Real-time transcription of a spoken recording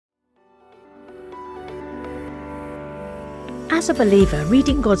As a believer,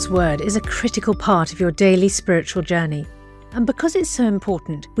 reading God's Word is a critical part of your daily spiritual journey. And because it's so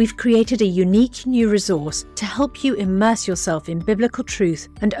important, we've created a unique new resource to help you immerse yourself in biblical truth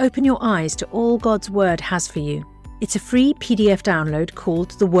and open your eyes to all God's Word has for you. It's a free PDF download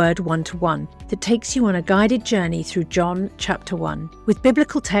called The Word 1-to-1 that takes you on a guided journey through John chapter 1. With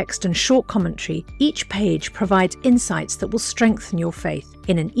biblical text and short commentary, each page provides insights that will strengthen your faith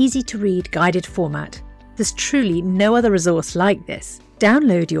in an easy-to-read guided format. There's truly no other resource like this.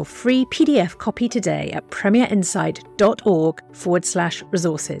 Download your free PDF copy today at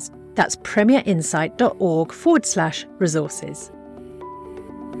premierinsight.org/resources. That's premierinsight.org/resources.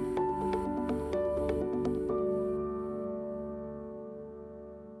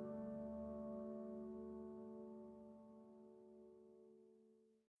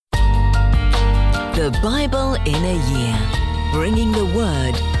 The Bible in a Year, bringing the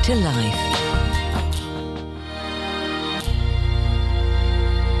Word to life.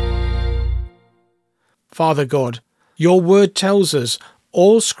 Father God, your word tells us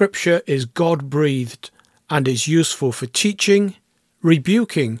all Scripture is God-breathed and is useful for teaching,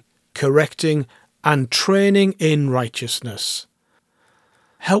 rebuking, correcting, and training in righteousness.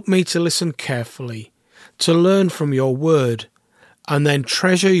 Help me to listen carefully, to learn from your word, and then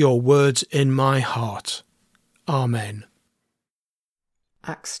treasure your words in my heart. Amen.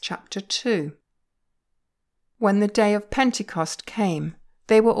 Acts chapter 2. When the day of Pentecost came,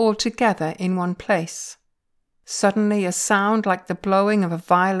 they were all together in one place. Suddenly a sound like the blowing of a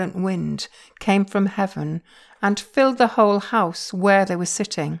violent wind came from heaven and filled the whole house where they were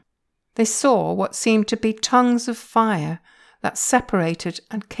sitting. They saw what seemed to be tongues of fire that separated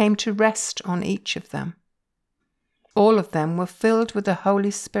and came to rest on each of them. All of them were filled with the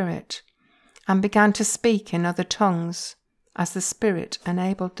Holy Spirit and began to speak in other tongues as the Spirit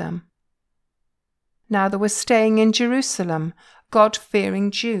enabled them. Now there were staying in Jerusalem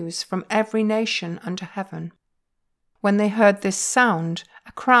God-fearing Jews from every nation under heaven. When they heard this sound,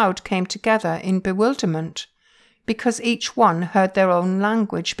 a crowd came together in bewilderment, because each one heard their own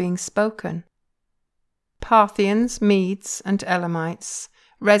language being spoken. Parthians, Medes, and Elamites,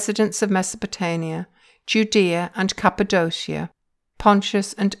 residents of Mesopotamia, Judea and Cappadocia,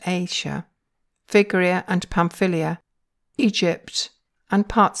 Pontus and Asia, Phrygia and Pamphylia, Egypt, and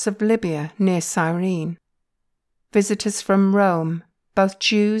parts of Libya near Cyrene. Visitors from Rome, both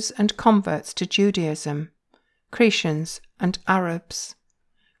Jews and converts to Judaism, Cretans and Arabs.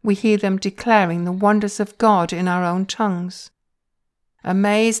 We hear them declaring the wonders of God in our own tongues.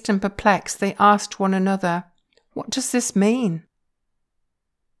 Amazed and perplexed, they asked one another, "What does this mean?"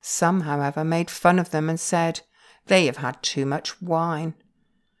 Some, however, made fun of them and said, "They have had too much wine."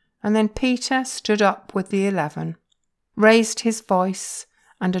 And then Peter stood up with the 11, raised his voice,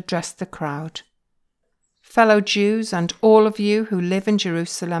 and addressed the crowd. "Fellow Jews and all of you who live in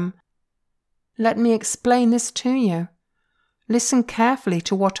Jerusalem, let me explain this to you. Listen carefully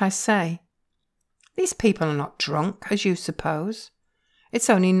to what I say. These people are not drunk, as you suppose. It's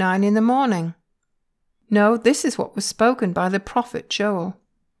only 9 a.m. No, this is what was spoken by the prophet Joel.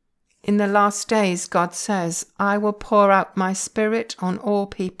 In the last days, God says, I will pour out my Spirit on all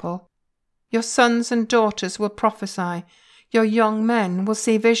people. Your sons and daughters will prophesy. Your young men will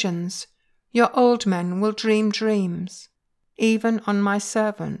see visions. Your old men will dream dreams. Even on my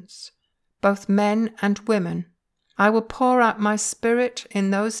servants, both men and women, I will pour out my Spirit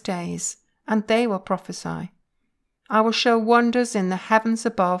in those days, and they will prophesy. I will show wonders in the heavens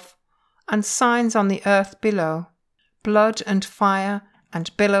above, and signs on the earth below, blood and fire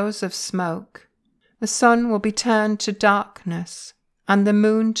and billows of smoke. The sun will be turned to darkness, and the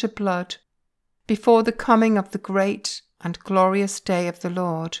moon to blood, before the coming of the great and glorious day of the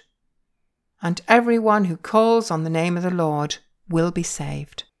Lord. And everyone who calls on the name of the Lord will be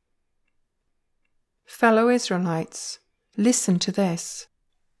saved. Fellow Israelites, listen to this.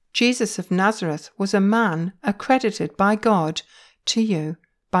 Jesus of Nazareth was a man accredited by God to you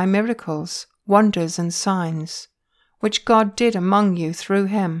by miracles, wonders, and signs, which God did among you through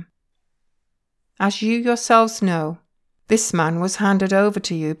him. As you yourselves know, this man was handed over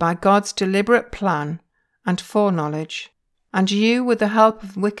to you by God's deliberate plan and foreknowledge, and you, with the help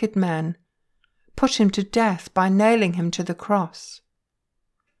of wicked men, put him to death by nailing him to the cross.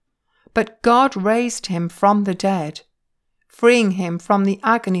 But God raised him from the dead, freeing him from the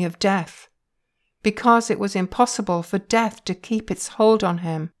agony of death, because it was impossible for death to keep its hold on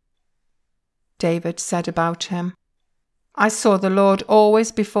him. David said about him, I saw the Lord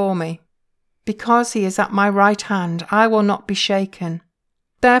always before me. Because he is at my right hand, I will not be shaken.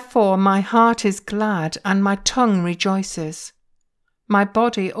 Therefore my heart is glad and my tongue rejoices. My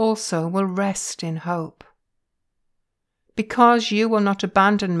body also will rest in hope. because you will not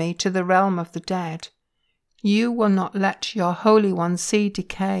abandon me to the realm of the dead. You will not let your Holy One see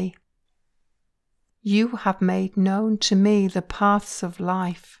decay. You have made known to me the paths of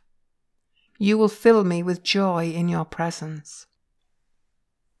life. You will fill me with joy in your presence.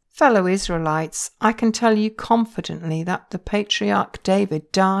 Fellow Israelites, I can tell you confidently that the patriarch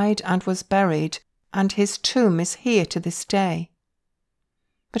David died and was buried, and his tomb is here to this day.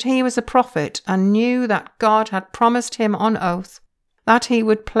 But he was a prophet and knew that God had promised him on oath that he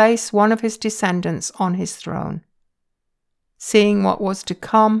would place one of his descendants on his throne. Seeing what was to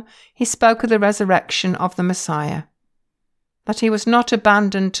come, he spoke of the resurrection of the Messiah, that he was not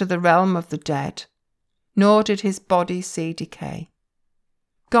abandoned to the realm of the dead, nor did his body see decay.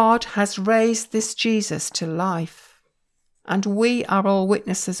 God has raised this Jesus to life, and we are all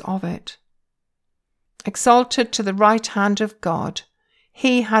witnesses of it. Exalted to the right hand of God,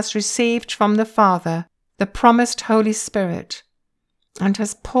 he has received from the Father the promised Holy Spirit, and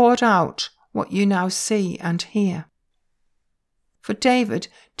has poured out what you now see and hear. For David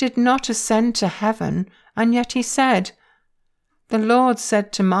did not ascend to heaven, and yet he said, "The Lord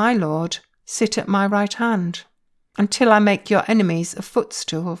said to my Lord, sit at my right hand, until I make your enemies a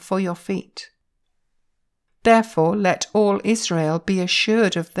footstool for your feet." Therefore let all Israel be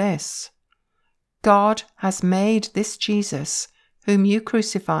assured of this: God has made this Jesus, whom you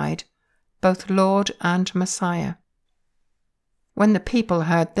crucified, both Lord and Messiah. When the people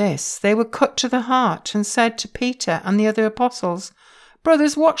heard this, they were cut to the heart and said to Peter and the other apostles,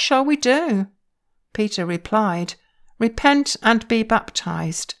 "Brothers, what shall we do?" Peter replied, "Repent and be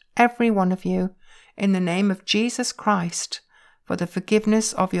baptized, every one of you, in the name of Jesus Christ, for the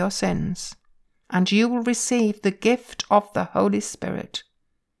forgiveness of your sins, and you will receive the gift of the Holy Spirit.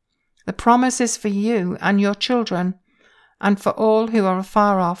 The promise is for you and your children, and for all who are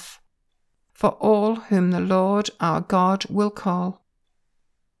afar off, for all whom the Lord our God will call."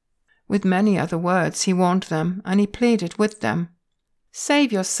 With many other words he warned them, and he pleaded with them,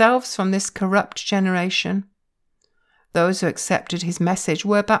 "Save yourselves from this corrupt generation." Those who accepted his message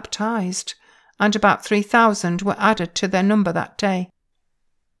were baptized, and about 3,000 were added to their number that day.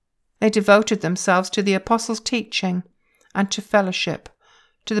 They devoted themselves to the apostles' teaching, and to fellowship,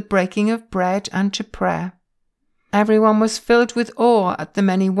 to the breaking of bread, and to prayer. Everyone was filled with awe at the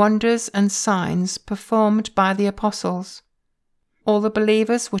many wonders and signs performed by the apostles. All the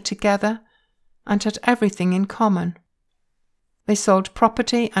believers were together and had everything in common. They sold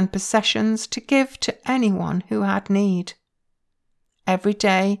property and possessions to give to anyone who had need. Every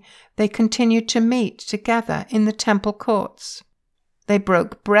day they continued to meet together in the temple courts. They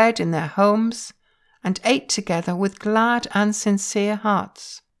broke bread in their homes and ate together with glad and sincere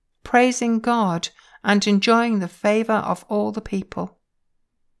hearts, praising God and enjoying the favour of all the people.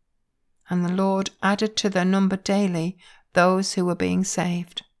 And the Lord added to their number daily those who were being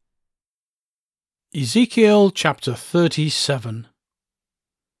saved. Ezekiel chapter 37.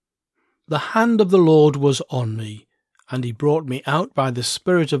 The hand of the Lord was on me, and he brought me out by the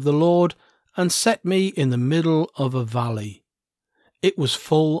Spirit of the Lord, and set me in the middle of a valley. It was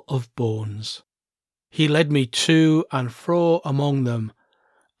full of bones. He led me to and fro among them,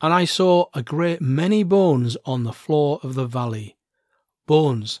 and I saw a great many bones on the floor of the valley,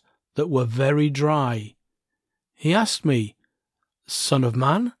 bones that were very dry. He asked me, "Son of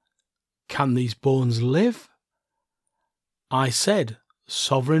man, can these bones live?" I said,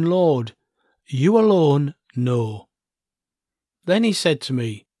 "Sovereign Lord, you alone know." Then he said to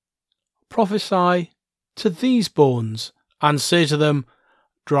me, "Prophesy to these bones, and say to them,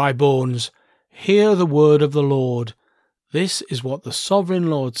 Dry bones, hear the word of the Lord. This is what the Sovereign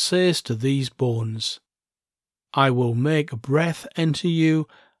Lord says to these bones. I will make breath enter you,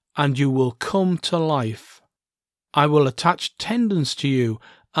 and you will come to life. I will attach tendons to you,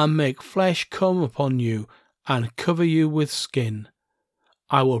 and make flesh come upon you, and cover you with skin.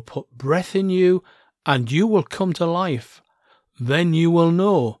 I will put breath in you, and you will come to life. Then you will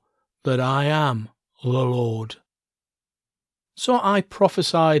know that I am the Lord." So I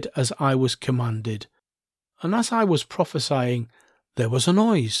prophesied as I was commanded, and as I was prophesying, there was a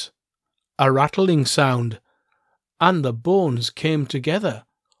noise, a rattling sound, and the bones came together,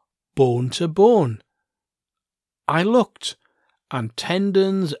 bone to bone. I looked, and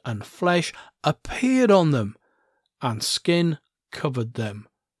tendons and flesh appeared on them, and skin covered them,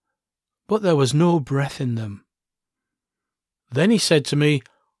 but there was no breath in them. Then he said to me,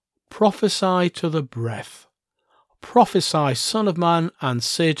 "Prophesy to the breath. Prophesy, Son of man, and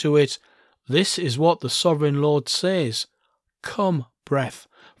say to it, This is what the Sovereign Lord says. Come, breath,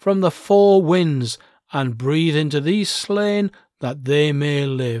 from the four winds, and breathe into these slain, that they may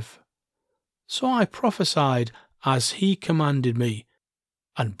live." So I prophesied as he commanded me,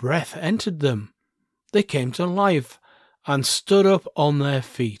 and breath entered them. They came to life and stood up on their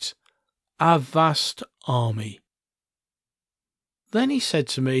feet, a vast army. Then he said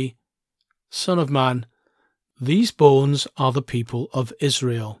to me, Son of man, these bones are the people of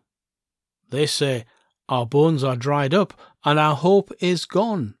Israel. They say, Our bones are dried up, and our hope is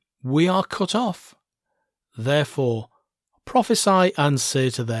gone. We are cut off. Therefore, prophesy and say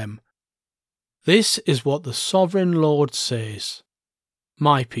to them, This is what the sovereign Lord says.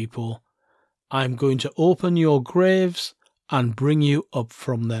 My people, I am going to open your graves and bring you up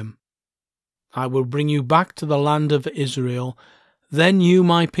from them. I will bring you back to the land of Israel. Then you,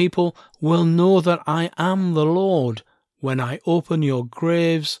 my people, will know that I am the Lord when I open your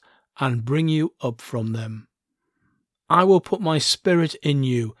graves and bring you up from them. I will put my spirit in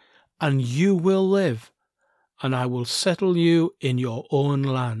you, and you will live, and I will settle you in your own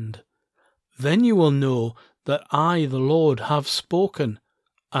land. Then you will know that I, the Lord, have spoken,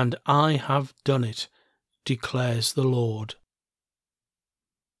 and I have done it, declares the Lord.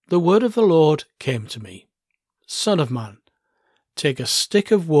 The word of the Lord came to me. Son of man, take a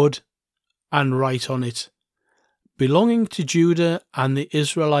stick of wood and write on it, belonging to Judah and the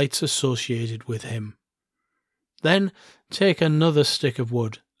Israelites associated with him. Then take another stick of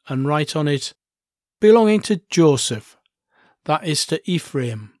wood and write on it, belonging to Joseph, that is to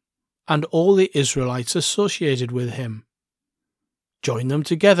Ephraim, and all the Israelites associated with him. Join them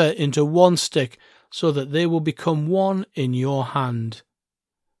together into one stick so that they will become one in your hand.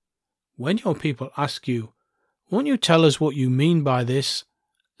 When your people ask you, Won't you tell us what you mean by this?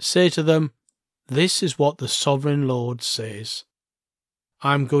 Say to them, This is what the sovereign Lord says.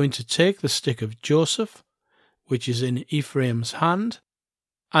 I am going to take the stick of Joseph, which is in Ephraim's hand,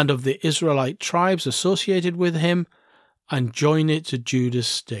 and of the Israelite tribes associated with him, and join it to Judah's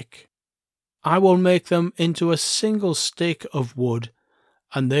stick. I will make them into a single stick of wood,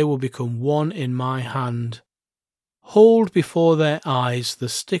 and they will become one in my hand. Hold before their eyes the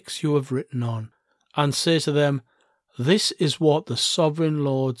sticks you have written on, and say to them, This is what the sovereign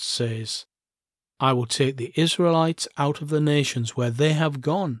Lord says. I will take the Israelites out of the nations where they have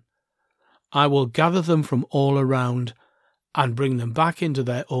gone. I will gather them from all around, and bring them back into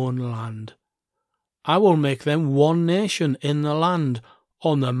their own land. I will make them one nation in the land,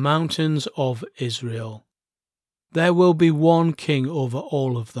 on the mountains of Israel. There will be one king over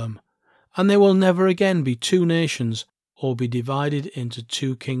all of them, and there will never again be two nations, or be divided into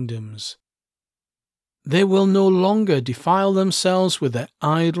two kingdoms. They will no longer defile themselves with their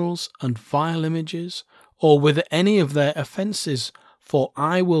idols and vile images, or with any of their offences, for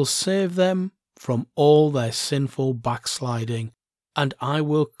I will save them from all their sinful backsliding, and I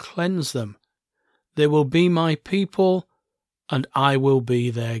will cleanse them. They will be my people, and I will be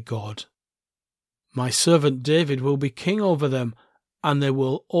their God. My servant David will be king over them, and they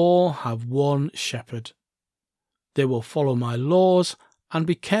will all have one shepherd. They will follow my laws and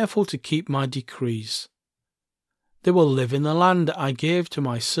be careful to keep my decrees. They will live in the land I gave to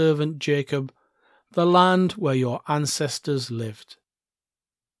my servant Jacob, the land where your ancestors lived.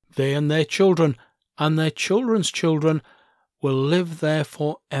 They and their children and their children's children will live there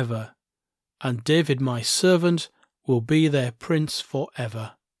forever, and David my servant will be their prince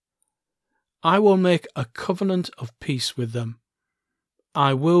forever. I will make a covenant of peace with them.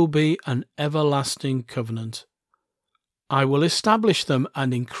 I will be an everlasting covenant. I will establish them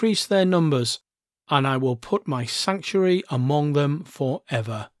and increase their numbers, and I will put my sanctuary among them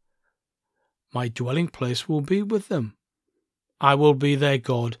forever. My dwelling place will be with them. I will be their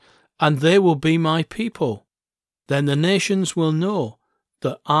God, and they will be my people. Then the nations will know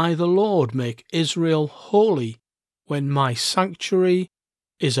that I, the Lord, make Israel holy, when my sanctuary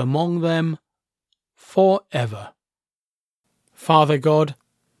is among them forever. Father God,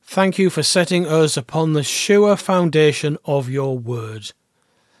 thank you for setting us upon the sure foundation of your word.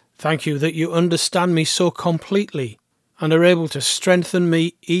 Thank you that you understand me so completely and are able to strengthen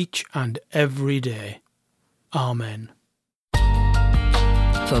me each and every day. Amen.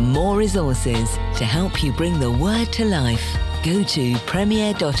 For more resources to help you bring the word to life, go to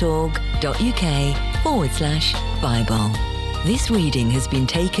premier.org.uk/Bible. This reading has been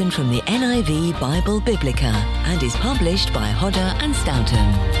taken from the NIV Bible Biblica and is published by Hodder and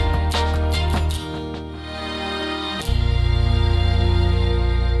Stoughton.